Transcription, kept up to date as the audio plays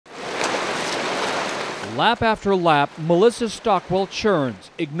Lap after lap, Melissa Stockwell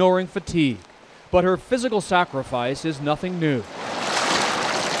churns, ignoring fatigue. But her physical sacrifice is nothing new.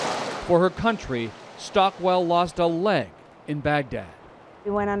 For her country, Stockwell lost a leg in Baghdad.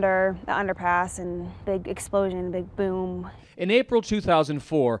 We went under the underpass and big explosion, big boom. In April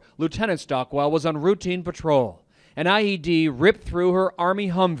 2004, Lieutenant Stockwell was on routine patrol. An IED ripped through her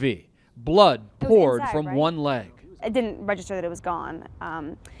Army Humvee. Blood poured inside, from right? one leg. It didn't register that it was gone.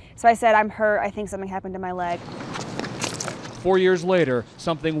 So I said, I'm hurt, I think something happened to my leg. 4 years later,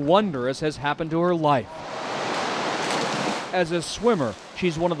 something wondrous has happened to her life. As a swimmer,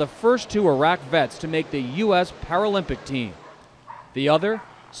 she's one of the first 2 Iraq vets to make the U.S. Paralympic team. The other,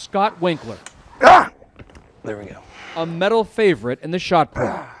 Scott Winkler. There we go. A medal favorite in the shot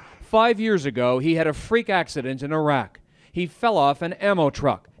put. 5 years ago, he had a freak accident in Iraq. He fell off an ammo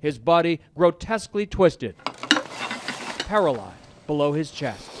truck, his body grotesquely twisted, paralyzed below his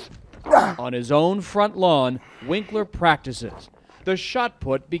chest. On his own front lawn, Winkler practices. The shot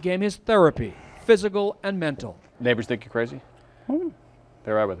put became his therapy, physical and mental. Neighbors think you're crazy?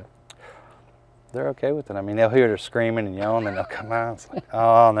 They're all right with it. They're okay with it. I mean, they'll hear her screaming and yelling, and they'll come out. It's like,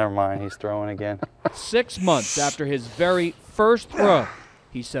 oh, never mind, he's throwing again. 6 months after his very first throw,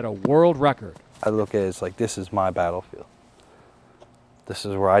 he set a world record. I look at it as like, this is my battlefield. This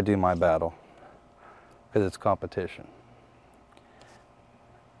is where I do my battle, because it's competition.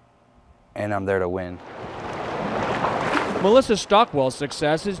 And I'm there to win. Melissa Stockwell's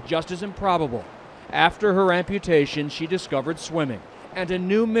success is just as improbable. After her amputation, she discovered swimming and a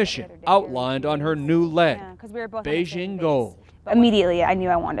new mission outlined on her new leg, Beijing Gold. Immediately, I knew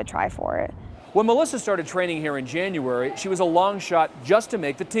I wanted to try for it. When Melissa started training here in January, she was a long shot just to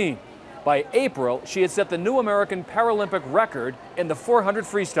make the team. By April, she had set the new American Paralympic record in the 400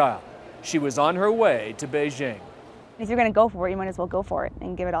 freestyle. She was on her way to Beijing. If you're going to go for it, you might as well go for it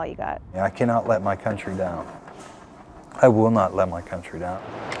and give it all you got. I cannot let my country down. I will not let my country down.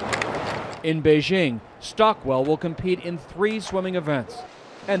 In Beijing, Stockwell will compete in 3 swimming events,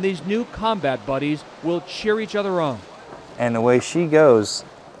 and these new combat buddies will cheer each other on. And the way she goes,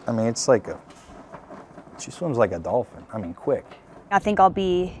 I mean, it's like she swims like a dolphin. I mean, quick. I think I'll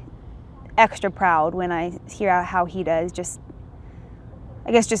be extra proud when I hear how he does.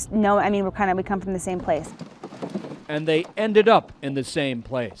 I guess just know, I mean, we come from the same place. And they ended up in the same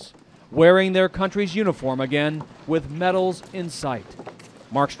place, wearing their country's uniform again with medals in sight.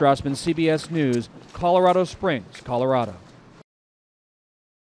 Mark Strassman, CBS News, Colorado Springs, Colorado.